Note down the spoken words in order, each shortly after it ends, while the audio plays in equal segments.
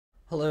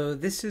Hello,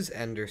 this is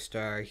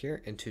Enderstar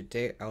here, and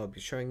today I will be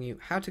showing you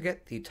how to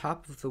get the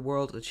Top of the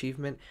World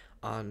achievement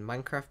on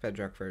Minecraft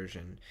Bedrock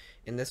version.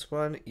 In this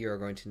one, you're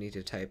going to need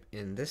to type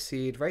in this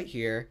seed right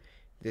here.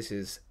 This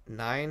is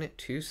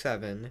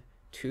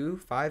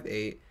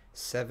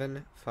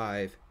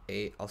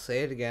 927258758. I'll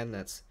say it again,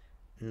 that's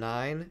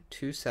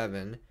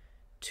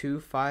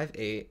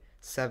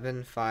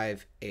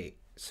 927258758.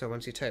 So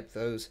once you type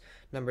those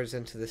numbers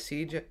into the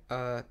seed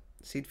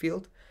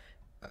field,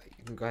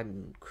 you can go ahead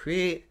and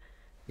create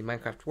the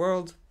Minecraft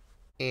world,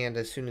 and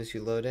as soon as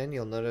you load in,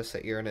 you'll notice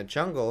that you're in a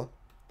jungle,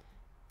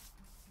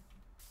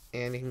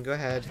 and you can go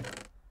ahead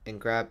and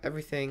grab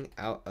everything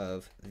out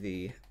of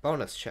the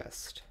bonus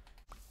chest.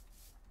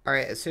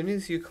 Alright, as soon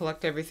as you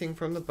collect everything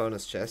from the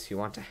bonus chest, you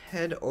want to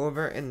head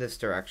over in this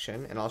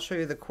direction, and I'll show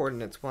you the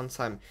coordinates once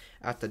I'm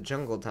at the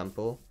jungle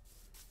temple.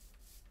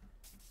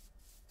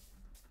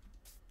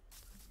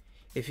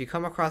 If you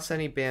come across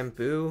any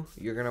bamboo,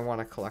 you're going to want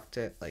to collect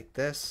it like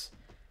this.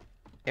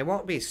 It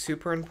won't be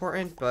super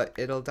important, but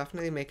it'll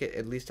definitely make it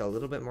at least a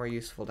little bit more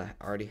useful to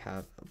already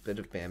have a bit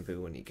of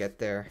bamboo when you get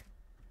there.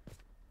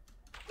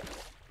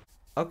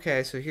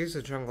 Okay, so here's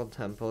the jungle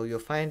temple. You'll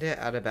find it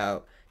at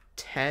about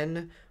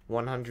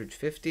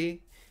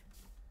 10:150.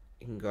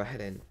 You can go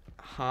ahead and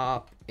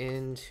hop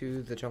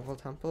into the jungle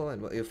temple,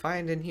 and what you'll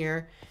find in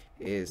here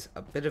is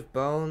a bit of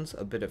bones,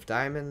 a bit of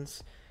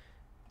diamonds.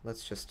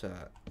 Let's just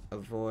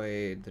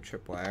avoid the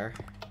tripwire.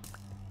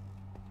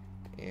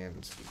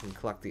 And you can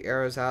collect the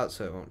arrows out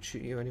so it won't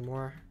shoot you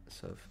anymore.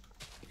 So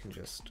you can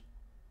just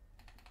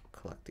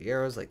collect the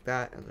arrows like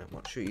that and it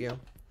won't shoot you.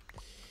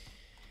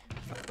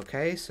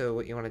 Okay, so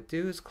what you want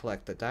to do is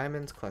collect the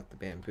diamonds, collect the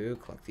bamboo,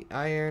 collect the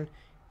iron,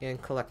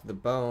 and collect the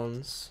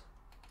bones.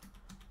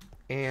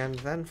 And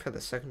then for the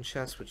second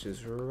chest, which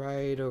is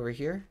right over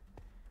here,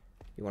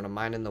 you want to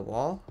mine in the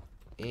wall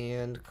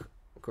and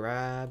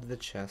grab the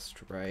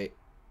chest right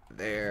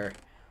there.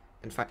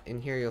 In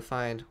here you'll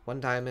find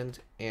one diamond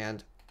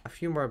and a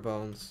few more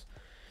bones.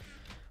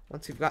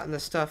 Once you've gotten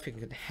this stuff, you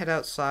can head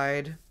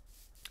outside.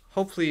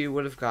 Hopefully you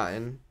would have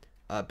gotten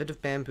a bit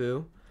of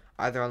bamboo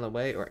either on the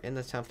way or in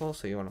the temple,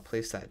 so you want to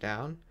place that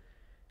down.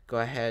 Go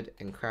ahead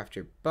and craft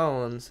your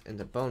bones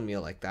into bone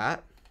meal like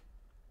that.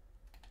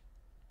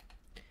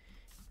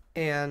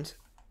 And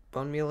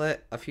bone meal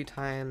it a few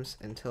times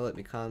until it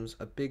becomes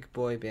a big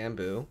boy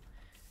bamboo.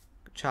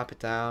 Chop it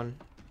down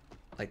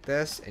like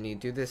this, and you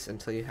do this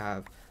until you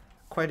have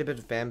quite a bit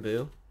of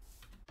bamboo.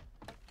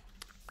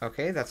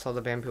 Okay, that's all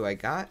the bamboo I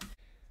got.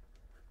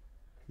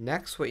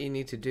 Next, what you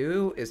need to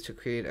do is to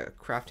create a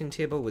crafting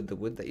table with the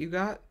wood that you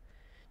got.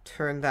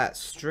 Turn that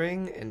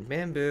string and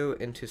bamboo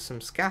into some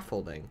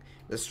scaffolding.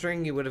 The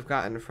string you would have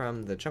gotten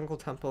from the jungle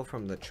temple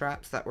from the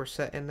traps that were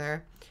set in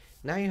there.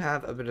 Now you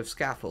have a bit of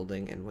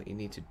scaffolding, and what you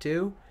need to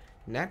do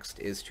next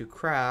is to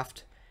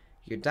craft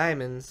your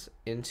diamonds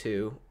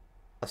into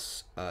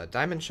a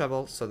diamond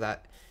shovel, so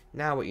that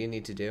now what you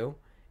need to do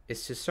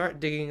is to start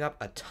digging up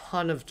a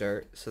ton of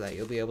dirt so that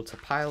you'll be able to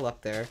pile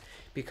up there,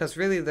 because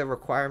really the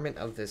requirement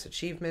of this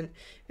achievement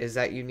is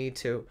that you need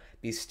to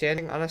be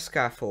standing on a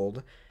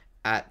scaffold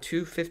at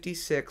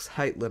 256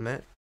 height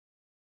limit,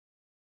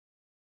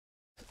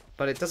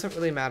 but it doesn't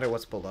really matter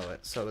what's below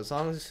it. So as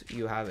long as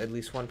you have at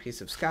least one piece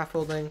of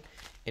scaffolding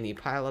and you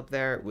pile up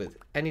there with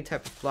any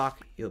type of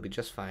block, you'll be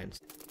just fine.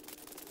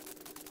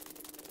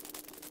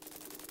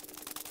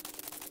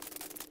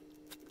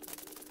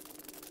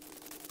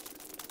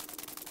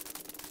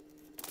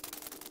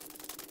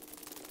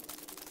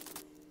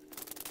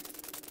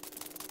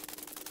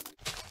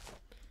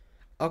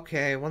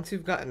 Okay, once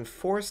you've gotten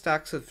 4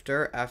 stacks of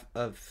dirt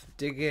of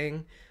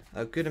digging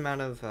a good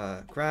amount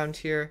of ground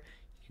here,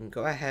 you can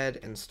go ahead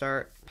and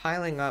start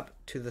piling up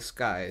to the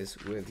skies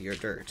with your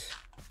dirt.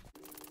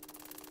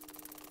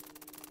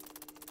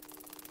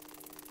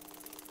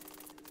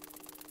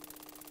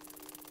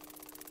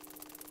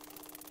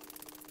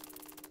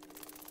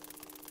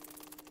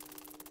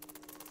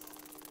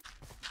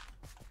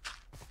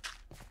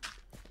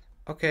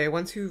 Okay,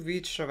 once you've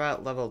reached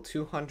about level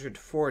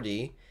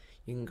 240,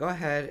 you can go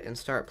ahead and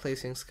start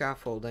placing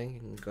scaffolding. You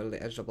can go to the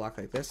edge of the block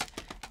like this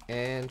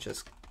and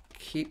just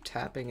keep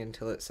tapping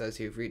until it says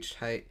you've reached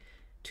height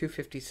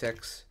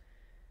 256.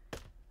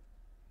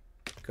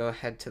 Go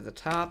ahead to the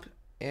top,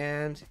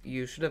 and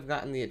you should have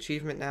gotten the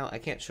achievement now. I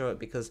can't show it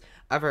because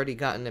I've already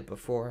gotten it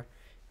before,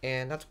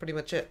 and that's pretty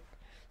much it.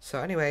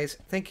 So anyways,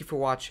 thank you for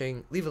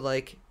watching. Leave a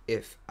like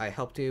if I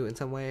helped you in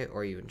some way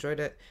or you enjoyed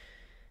it.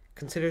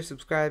 Consider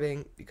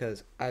subscribing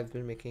because I've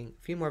been making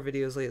a few more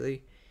videos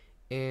lately,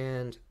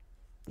 and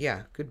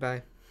yeah,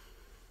 goodbye.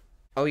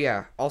 Oh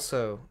yeah,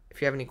 also, if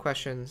you have any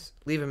questions,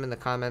 leave them in the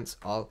comments.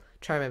 I'll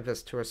try my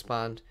best to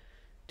respond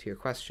to your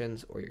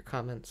questions or your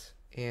comments.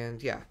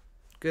 And yeah,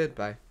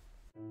 goodbye.